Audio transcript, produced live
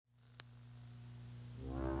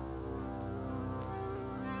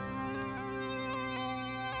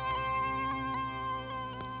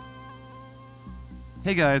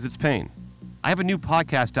Hey guys, it's Payne. I have a new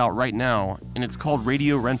podcast out right now, and it's called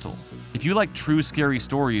Radio Rental. If you like true scary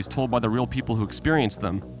stories told by the real people who experienced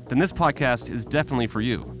them, then this podcast is definitely for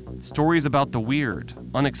you. Stories about the weird,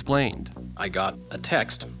 unexplained. I got a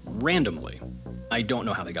text randomly. I don't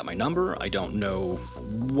know how they got my number. I don't know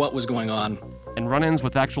what was going on. And run-ins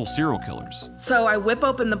with actual serial killers. So I whip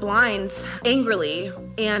open the blinds angrily,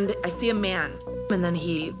 and I see a man. And then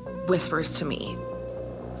he whispers to me,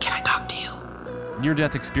 "Can I talk to you?"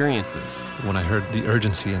 Near-death experiences. When I heard the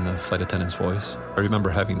urgency in the flight attendant's voice, I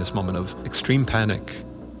remember having this moment of extreme panic.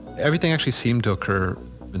 Everything actually seemed to occur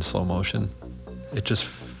in slow motion. It just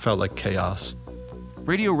felt like chaos.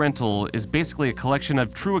 Radio Rental is basically a collection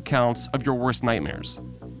of true accounts of your worst nightmares.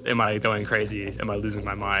 Am I going crazy? Am I losing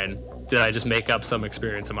my mind? Did I just make up some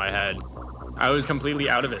experience in my head? I was completely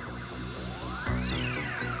out of it.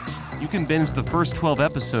 You can binge the first 12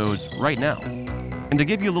 episodes right now. And to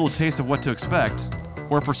give you a little taste of what to expect,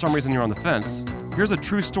 or if for some reason you're on the fence, here's a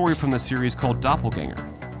true story from the series called Doppelgänger.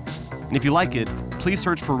 And if you like it, please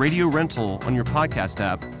search for Radio Rental on your podcast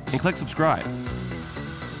app and click subscribe.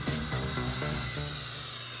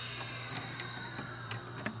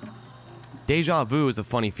 Deja vu is a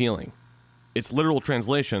funny feeling. Its literal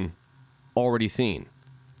translation, already seen.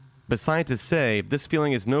 But scientists say this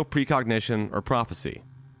feeling is no precognition or prophecy,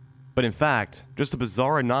 but in fact, just a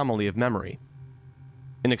bizarre anomaly of memory.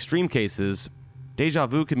 In extreme cases, deja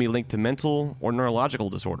vu can be linked to mental or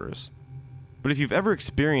neurological disorders. But if you've ever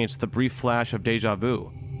experienced the brief flash of deja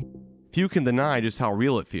vu, few can deny just how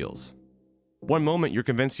real it feels. One moment you're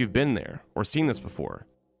convinced you've been there or seen this before,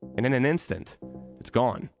 and in an instant, it's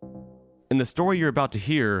gone. In the story you're about to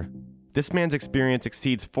hear, this man's experience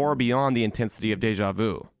exceeds far beyond the intensity of deja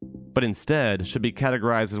vu, but instead should be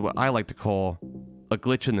categorized as what I like to call a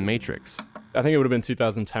glitch in the matrix. I think it would have been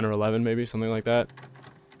 2010 or 11, maybe, something like that.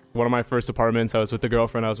 One of my first apartments, I was with the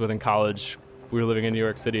girlfriend I was with in college. We were living in New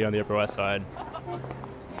York City on the Upper West Side.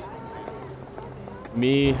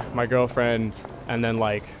 Me, my girlfriend, and then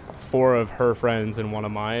like 4 of her friends and 1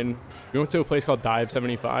 of mine. We went to a place called Dive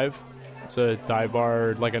 75. It's a dive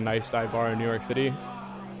bar, like a nice dive bar in New York City.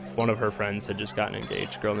 One of her friends had just gotten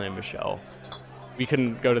engaged, a girl named Michelle. We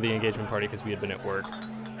couldn't go to the engagement party because we had been at work.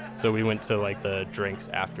 So we went to like the drinks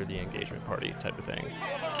after the engagement party type of thing.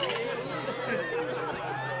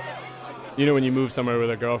 You know, when you move somewhere with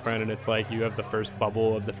a girlfriend and it's like you have the first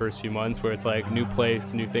bubble of the first few months where it's like new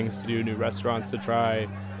place, new things to do, new restaurants to try.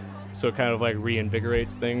 So it kind of like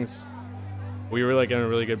reinvigorates things. We were like in a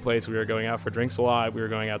really good place. We were going out for drinks a lot. We were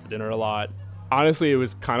going out to dinner a lot. Honestly, it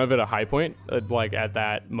was kind of at a high point. Like at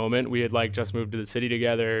that moment, we had like just moved to the city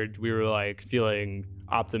together. We were like feeling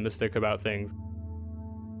optimistic about things.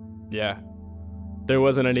 Yeah. There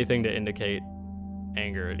wasn't anything to indicate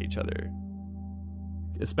anger at each other,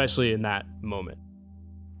 especially in that moment.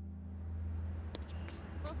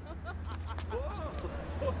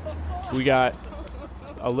 We got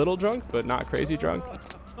a little drunk, but not crazy drunk.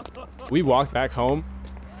 We walked back home,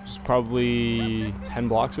 just probably 10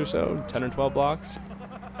 blocks or so, 10 or 12 blocks.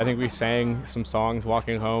 I think we sang some songs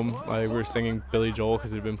walking home. Like we were singing Billy Joel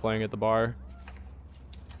because it had been playing at the bar.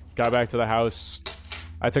 Got back to the house.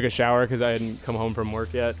 I took a shower because I hadn't come home from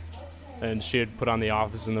work yet. And she had put on The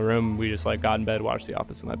Office in the room. We just like got in bed, watched The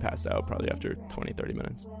Office, and I passed out probably after 20, 30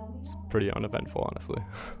 minutes. It's pretty uneventful, honestly.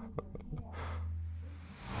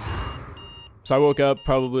 So I woke up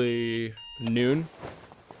probably noon.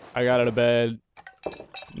 I got out of bed,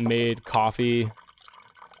 made coffee,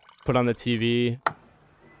 put on the TV.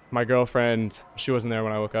 My girlfriend, she wasn't there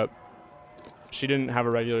when I woke up. She didn't have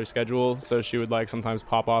a regular schedule, so she would like sometimes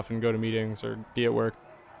pop off and go to meetings or be at work.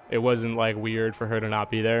 It wasn't like weird for her to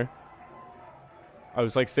not be there. I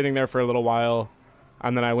was like sitting there for a little while,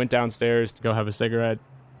 and then I went downstairs to go have a cigarette.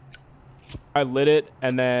 I lit it,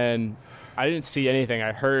 and then I didn't see anything.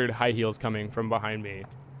 I heard high heels coming from behind me.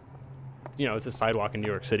 You know, it's a sidewalk in New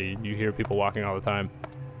York City. You hear people walking all the time.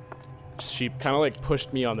 She kind of like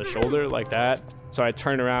pushed me on the shoulder like that. So I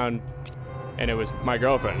turned around, and it was my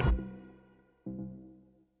girlfriend.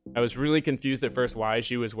 I was really confused at first why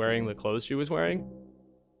she was wearing the clothes she was wearing.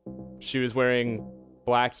 She was wearing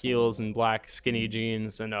black heels and black skinny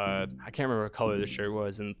jeans, and I can't remember what color the shirt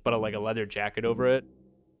was, but like a leather jacket over it.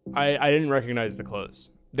 I didn't recognize the clothes.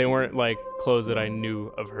 They weren't like clothes that I knew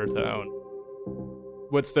of her to own.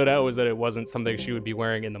 What stood out was that it wasn't something she would be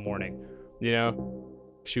wearing in the morning, you know?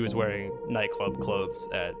 She was wearing nightclub clothes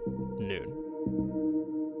at noon.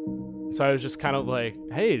 So I was just kind of like,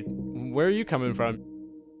 hey, where are you coming from?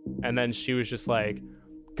 And then she was just like,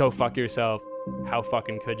 go fuck yourself. How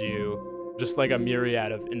fucking could you? Just like a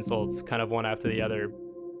myriad of insults, kind of one after the other.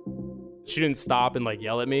 She didn't stop and like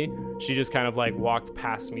yell at me. She just kind of like walked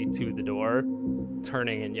past me to the door,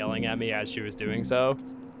 turning and yelling at me as she was doing so.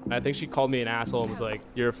 And I think she called me an asshole and was like,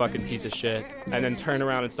 "You're a fucking piece of shit." And then turned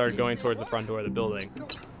around and started going towards the front door of the building.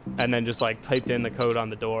 And then just like typed in the code on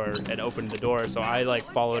the door and opened the door. So I like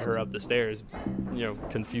followed her up the stairs, you know,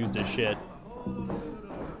 confused as shit.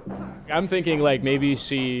 I'm thinking like maybe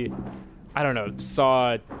she, I don't know,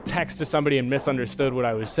 saw a text to somebody and misunderstood what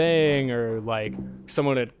I was saying, or like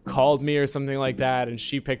someone had called me or something like that and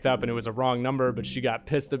she picked up and it was a wrong number, but she got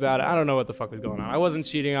pissed about it. I don't know what the fuck was going on. I wasn't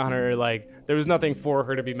cheating on her. Like there was nothing for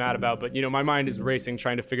her to be mad about, but you know, my mind is racing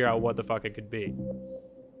trying to figure out what the fuck it could be.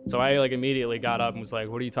 So I like immediately got up and was like,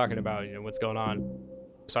 "What are you talking about? You know, what's going on?"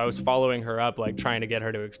 So I was following her up, like trying to get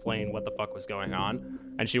her to explain what the fuck was going on.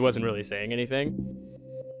 And she wasn't really saying anything.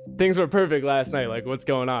 Things were perfect last night. Like, what's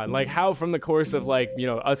going on? Like how from the course of like, you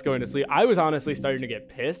know, us going to sleep, I was honestly starting to get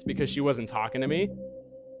pissed because she wasn't talking to me.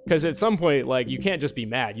 Because at some point, like, you can't just be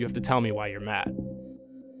mad. You have to tell me why you're mad.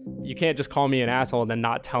 You can't just call me an asshole and then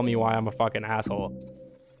not tell me why I'm a fucking asshole.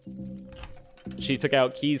 She took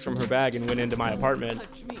out keys from her bag and went into my apartment.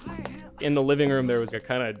 In the living room, there was a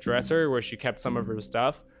kind of dresser where she kept some of her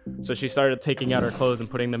stuff. So she started taking out her clothes and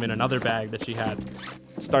putting them in another bag that she had.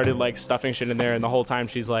 Started like stuffing shit in there, and the whole time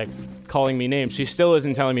she's like calling me names. She still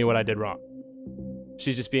isn't telling me what I did wrong.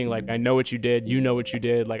 She's just being like, "I know what you did, you know what you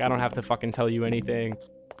did, like I don't have to fucking tell you anything."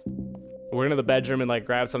 We're into the bedroom and like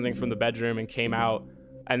grabbed something from the bedroom and came out,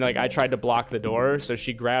 and like I tried to block the door, so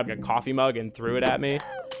she grabbed a coffee mug and threw it at me.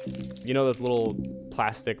 You know those little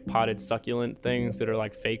plastic potted succulent things that are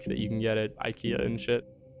like fake that you can get at IKEA and shit?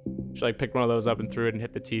 She like picked one of those up and threw it and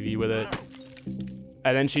hit the TV with it.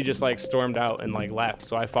 And then she just like stormed out and like left.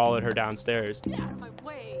 So I followed her downstairs.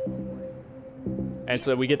 And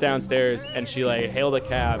so we get downstairs and she like hailed a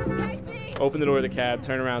cab, opened the door of the cab,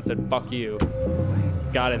 turned around, said, "Fuck you."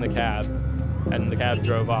 Got in the cab and the cab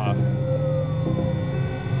drove off.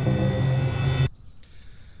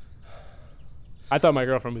 I thought my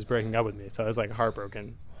girlfriend was breaking up with me, so I was like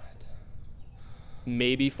heartbroken.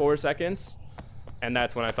 Maybe 4 seconds, and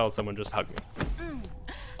that's when I felt someone just hug me.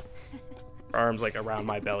 Arms like around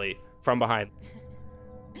my belly from behind.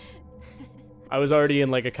 I was already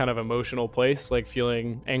in like a kind of emotional place, like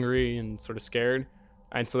feeling angry and sort of scared.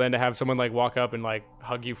 And so then to have someone like walk up and like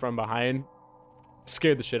hug you from behind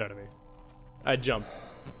scared the shit out of me. I jumped.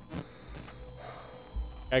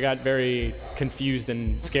 I got very confused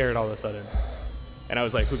and scared all of a sudden. And I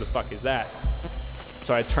was like, "Who the fuck is that?"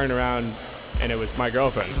 So I turned around and it was my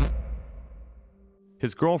girlfriend.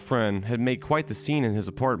 His girlfriend had made quite the scene in his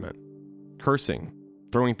apartment, cursing,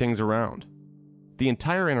 throwing things around. The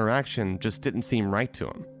entire interaction just didn't seem right to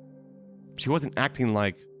him. She wasn't acting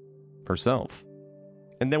like herself.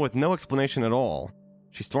 And then with no explanation at all,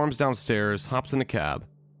 she storms downstairs, hops in a cab,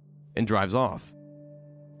 and drives off,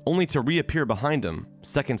 only to reappear behind him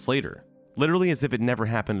seconds later, literally as if it never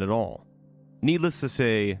happened at all. Needless to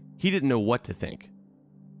say, he didn't know what to think,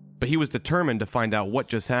 but he was determined to find out what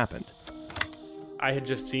just happened. I had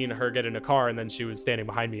just seen her get in a car and then she was standing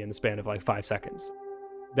behind me in the span of like 5 seconds.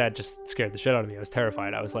 That just scared the shit out of me. I was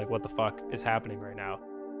terrified. I was like, what the fuck is happening right now?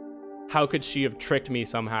 How could she have tricked me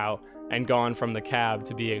somehow and gone from the cab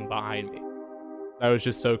to being behind me? I was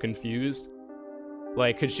just so confused.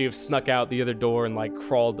 Like, could she have snuck out the other door and like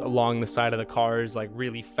crawled along the side of the cars like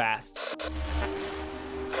really fast?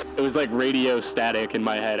 It was like radio static in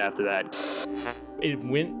my head after that. It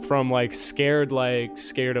went from like scared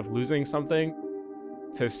of losing something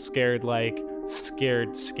to scared,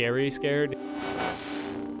 scary, scared.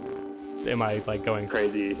 Am I like going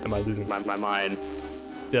crazy? Am I losing my mind?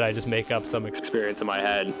 Did I just make up some experience in my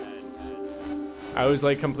head? I was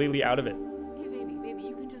like completely out of it. Hey, baby,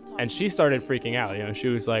 you can just talk. And she started freaking out, you know, she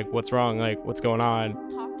was like, "What's wrong? Like, what's going on?"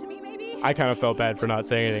 Talk to me, maybe? I kind of felt bad for not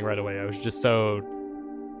saying anything right away. I was just so,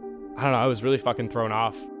 I don't know, I was really fucking thrown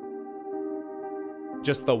off.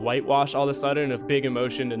 Just the whitewash all of a sudden of big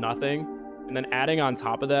emotion to nothing. And then adding on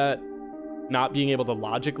top of that, not being able to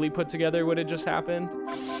logically put together what had just happened.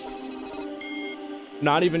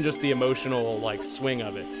 Not even just the emotional like swing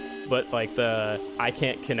of it, but like the, I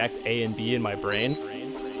can't connect A and B in my brain.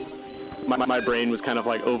 My brain was kind of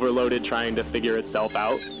like overloaded trying to figure itself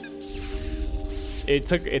out. It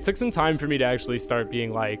took some time for me to actually start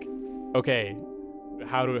being like, okay,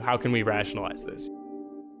 how can we rationalize this?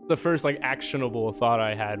 The first like actionable thought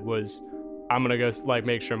I had was, I'm gonna go like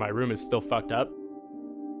make sure my room is still fucked up,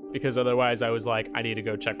 because otherwise I was like, I need to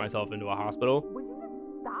go check myself into a hospital. Would you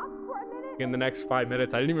just stop for a minute? In the next 5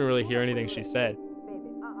 minutes, I didn't even really hear anything she said.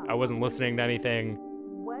 Baby, I wasn't listening to anything.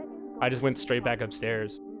 What is going I just went straight back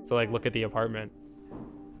upstairs to like look at the apartment.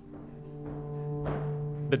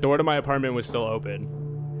 The door to my apartment was still open.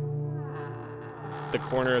 The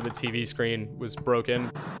corner of the TV screen was broken,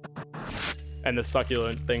 and the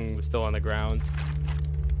succulent thing was still on the ground.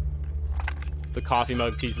 The coffee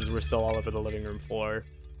mug pieces were still all over the living room floor.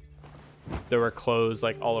 There were clothes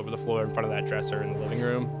like all over the floor in front of that dresser in the living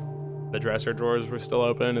room. The dresser drawers were still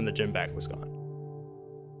open, and the gym bag was gone.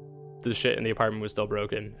 The shit in the apartment was still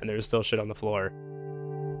broken, and there was still shit on the floor.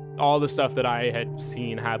 All the stuff that I had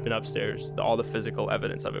seen happen upstairs, all the physical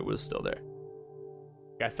evidence of it was still there.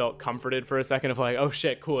 I felt comforted for a second of like, oh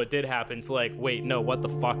shit, cool, it did happen. To like, wait, no, what the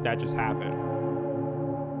fuck, that just happened.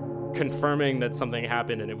 Confirming that something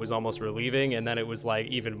happened, and it was almost relieving, and then it was like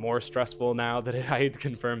even more stressful now that I had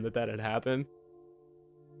confirmed that had happened.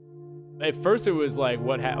 At first it was like,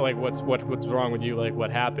 what's wrong with you? Like,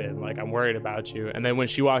 what happened? Like, I'm worried about you. And then when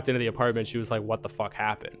she walked into the apartment, she was like, what the fuck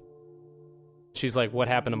happened? She's like, what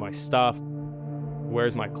happened to my stuff?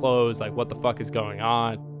 Where's my clothes? Like, what the fuck is going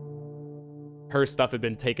on? Her stuff had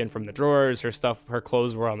been taken from the drawers. Her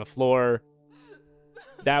clothes were on the floor.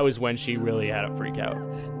 That was when she really had a freak out.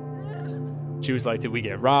 She was like, did we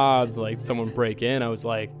get robbed? Like, someone break in? I was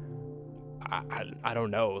like, I don't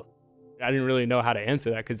know. I didn't really know how to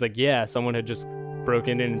answer that, because like, yeah, someone had just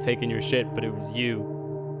broken in and taken your shit, but it was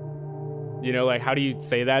you. You know, like, how do you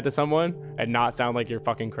say that to someone and not sound like you're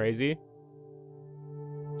fucking crazy?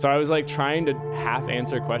 So I was like trying to half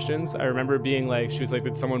answer questions. I remember being like, she was like,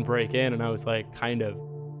 did someone break in? And I was like, kind of.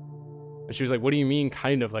 And she was like, what do you mean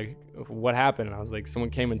kind of? Like, what happened? And I was like, someone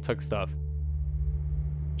came and took stuff.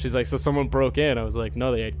 She's like, so someone broke in? I was like,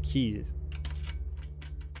 no, they had keys.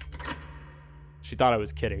 She thought I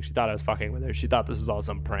was kidding. She thought I was fucking with her. She thought this was all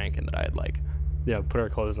some prank, and that I had like, you know, put her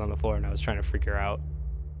clothes on the floor and I was trying to freak her out.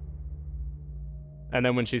 And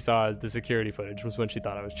then when she saw the security footage was when she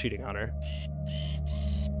thought I was cheating on her.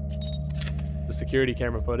 The security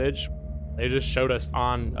camera footage, they just showed us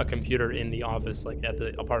on a computer in the office, like at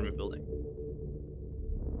the apartment building.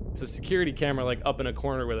 It's a security camera like up in a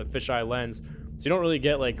corner with a fisheye lens, so you don't really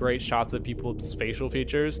get like great shots of people's facial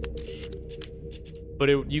features.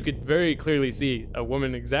 But you could very clearly see a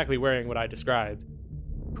woman exactly wearing what I described,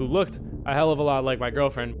 who looked a hell of a lot like my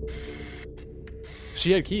girlfriend.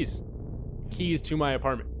 She had keys to my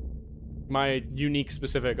apartment. My unique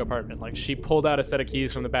specific apartment. Like, she pulled out a set of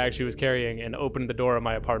keys from the bag she was carrying and opened the door of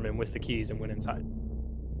my apartment with the keys and went inside.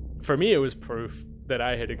 For me, it was proof that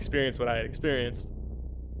I had experienced what I had experienced.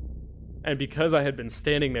 And because I had been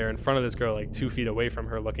standing there in front of this girl, like 2 feet away from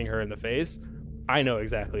her, looking her in the face, I know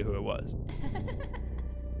exactly who it was.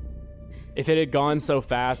 If it had gone so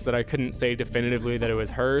fast that I couldn't say definitively that it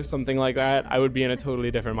was her, something like that, I would be in a totally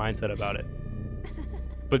different mindset about it.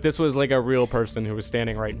 But this was like a real person who was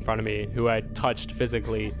standing right in front of me, who I touched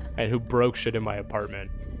physically, and who broke shit in my apartment.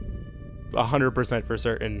 100% for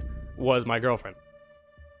certain was my girlfriend.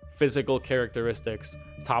 Physical characteristics,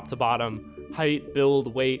 top to bottom, height,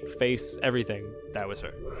 build, weight, face, everything. That was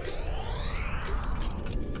her.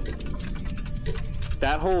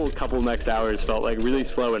 That whole couple next hours felt like really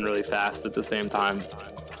slow and really fast at the same time.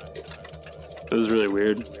 It was really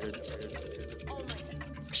weird.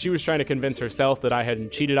 She was trying to convince herself that I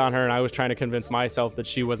hadn't cheated on her, and I was trying to convince myself that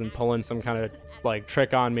she wasn't pulling some kind of like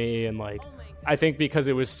trick on me. And like, I think because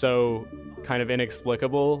it was so kind of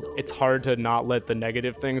inexplicable, it's hard to not let the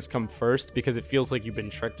negative things come first, because it feels like you've been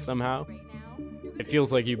tricked somehow. It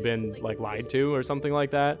feels like you've been like lied to or something like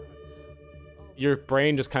that. Your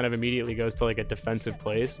brain just kind of immediately goes to like a defensive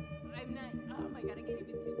place.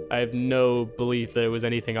 I have no belief that it was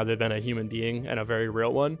anything other than a human being, and a very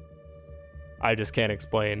real one. I just can't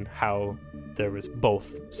explain how there was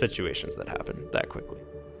both situations that happened that quickly.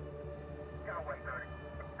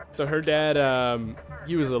 So her dad,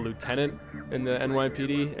 he was a lieutenant in the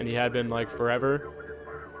NYPD, and he had been like forever.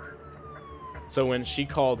 So when she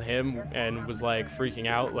called him and was like freaking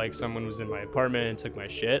out, like someone was in my apartment and took my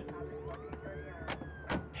shit,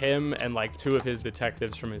 him and like 2 of his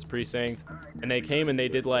detectives from his precinct, and they came and they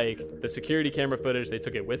did like the security camera footage, they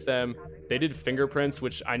took it with them. They did fingerprints,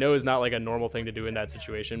 which I know is not like a normal thing to do in that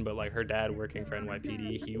situation, but like her dad working for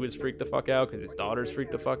NYPD, he was freaked the fuck out because his daughter's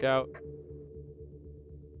freaked the fuck out.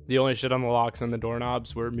 The only shit on the locks and the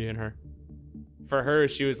doorknobs were me and her. For her,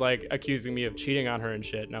 she was like accusing me of cheating on her and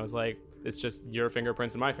shit, and I was like, it's just your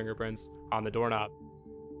fingerprints and my fingerprints on the doorknob.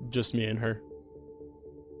 Just me and her.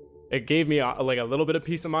 It gave me like a little bit of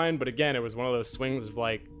peace of mind, but again, it was one of those swings of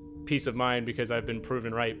like peace of mind because I've been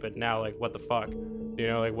proven right, but now like what the fuck? You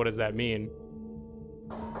know, like what does that mean?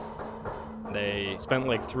 They spent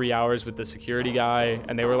like 3 hours with the security guy,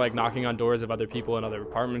 and they were like knocking on doors of other people in other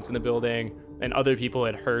apartments in the building, and other people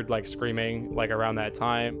had heard like screaming like around that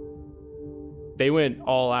time. they went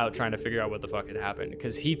all out trying to figure out what the fuck had happened,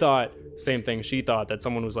 because he thought, same thing she thought, that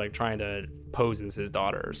someone was like trying to pose as his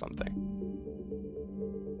daughter or something.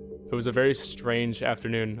 It was a very strange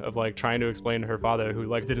afternoon of like trying to explain to her father, who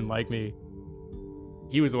like didn't like me.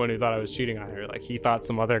 He was the one who thought I was cheating on her. Like he thought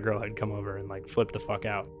some other girl had come over and like flipped the fuck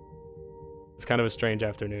out. It's kind of a strange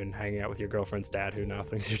afternoon hanging out with your girlfriend's dad, who now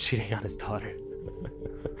thinks you're cheating on his daughter.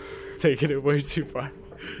 Taking it way too far.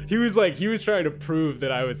 He was trying to prove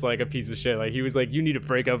that I was like a piece of shit. Like he was like, you need to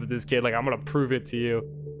break up with this kid. Like I'm gonna prove it to you.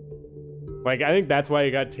 Like I think that's why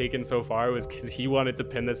he got taken so far, was because he wanted to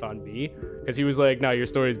pin this on me. Because he was like, no, your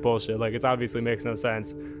story's bullshit. Like it obviously makes no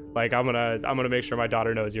sense. Like I'm gonna make sure my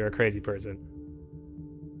daughter knows you're a crazy person.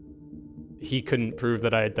 He couldn't prove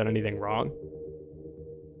that I had done anything wrong.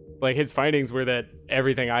 Like his findings were that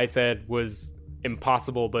everything I said was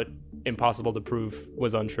impossible, but impossible to prove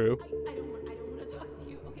was untrue. I don't want to talk to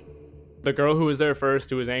you. Okay. The girl who was there first,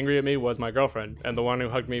 who was angry at me, was my girlfriend, and the one who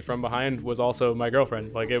hugged me from behind was also my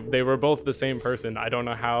girlfriend. Like they were both the same person. I don't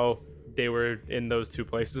know how they were in those two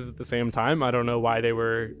places at the same time. I don't know why they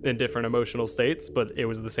were in different emotional states, but it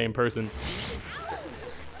was the same person.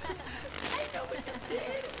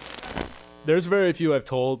 There's very few I've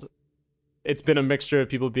told. It's been a mixture of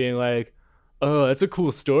people being like, oh, that's a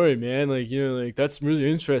cool story, man. Like, you know, like that's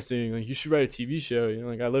really interesting. Like you should write a TV show. You know,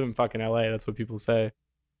 like I live in fucking LA. That's what people say.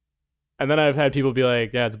 And then I've had people be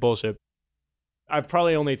like, yeah, it's bullshit. I've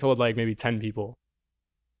probably only told like maybe 10 people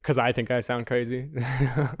because I think I sound crazy.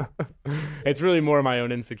 It's really more my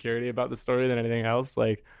own insecurity about the story than anything else.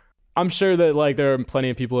 Like, I'm sure that like there are plenty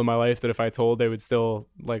of people in my life that if I told, they would still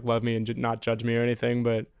like love me and not judge me or anything.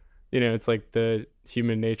 But you know, it's like the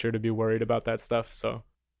human nature to be worried about that stuff. So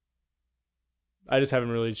I just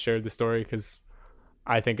haven't really shared the story because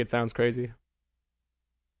I think it sounds crazy.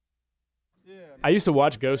 I used to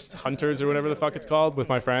watch Ghost Hunters or whatever the fuck it's called with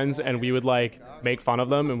my friends, and we would like make fun of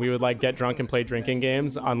them, and we would like get drunk and play drinking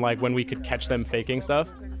games on like when we could catch them faking stuff.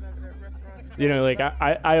 You know, like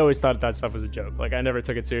I always thought that stuff was a joke. Like I never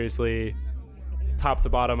took it seriously. Top to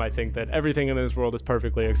bottom, I think that everything in this world is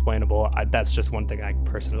perfectly explainable. That's just one thing I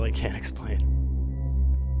personally can't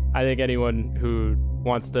explain. I think anyone who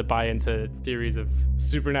wants to buy into theories of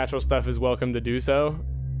supernatural stuff is welcome to do so.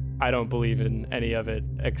 I don't believe in any of it,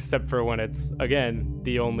 except for when it's, again,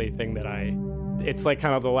 the only thing that it's like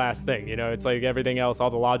kind of the last thing, you know? It's like everything else,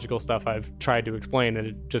 all the logical stuff I've tried to explain and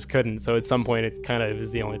it just couldn't. So at some point, it kind of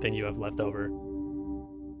is the only thing you have left over.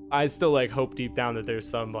 I still like hope deep down that there's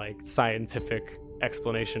some like scientific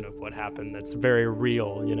explanation of what happened that's very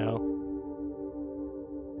real, you know?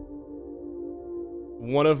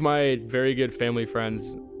 One of my very good family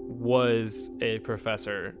friends was a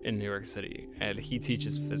professor in New York City, and he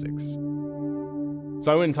teaches physics.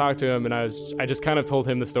 So I went and talked to him, and I just kind of told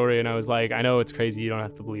him the story, and I was like, I know it's crazy, you don't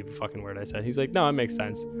have to believe a fucking word I said. He's like, no, it makes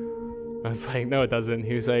sense. I was like, no, it doesn't.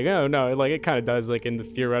 He was like, oh, no, like it kind of does, like in the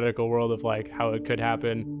theoretical world of like how it could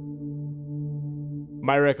happen.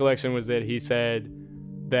 My recollection was that he said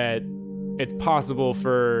that it's possible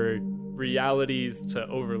for realities to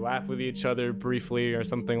overlap with each other briefly or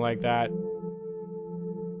something like that.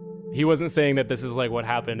 He wasn't saying that this is like what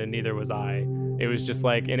happened, and neither was I. It was just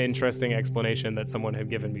like an interesting explanation that someone had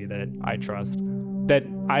given me that I trust, that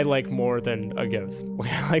I like more than a ghost.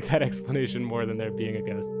 I like that explanation more than there being a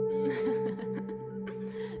ghost.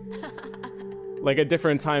 Like a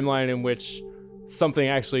different timeline in which something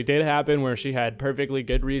actually did happen, where she had perfectly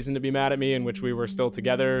good reason to be mad at me, in which we were still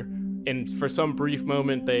together, and for some brief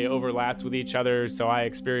moment they overlapped with each other, so I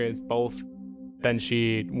experienced both. Then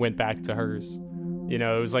she went back to hers. You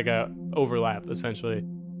know, it was like a overlap essentially.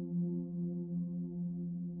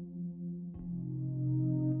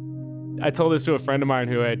 I told this to a friend of mine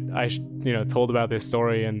who I told about this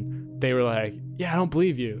story, and they were like, yeah, I don't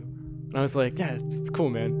believe you. And I was like, yeah, it's cool,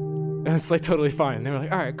 man. And it's like totally fine. They were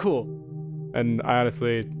like, all right, cool. And I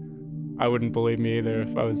honestly wouldn't believe me either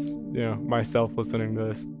if I was, myself listening to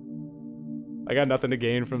this. I got nothing to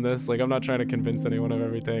gain from this. Like, I'm not trying to convince anyone of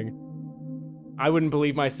everything. I wouldn't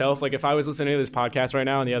believe myself. Like, if I was listening to this podcast right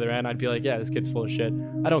now on the other end, I'd be like, yeah, this kid's full of shit.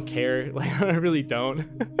 I don't care. Like, I really don't.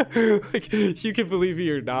 Like, you can believe me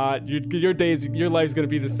or not. Your life's gonna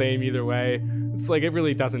be the same either way. It's like, it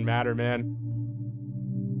really doesn't matter, man.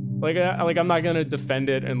 Like, I'm not gonna defend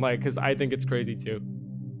it, and like, cause I think it's crazy too.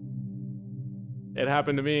 It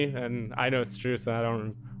happened to me, and I know it's true, so I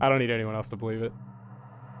don't need anyone else to believe it.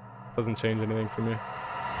 Doesn't change anything for me.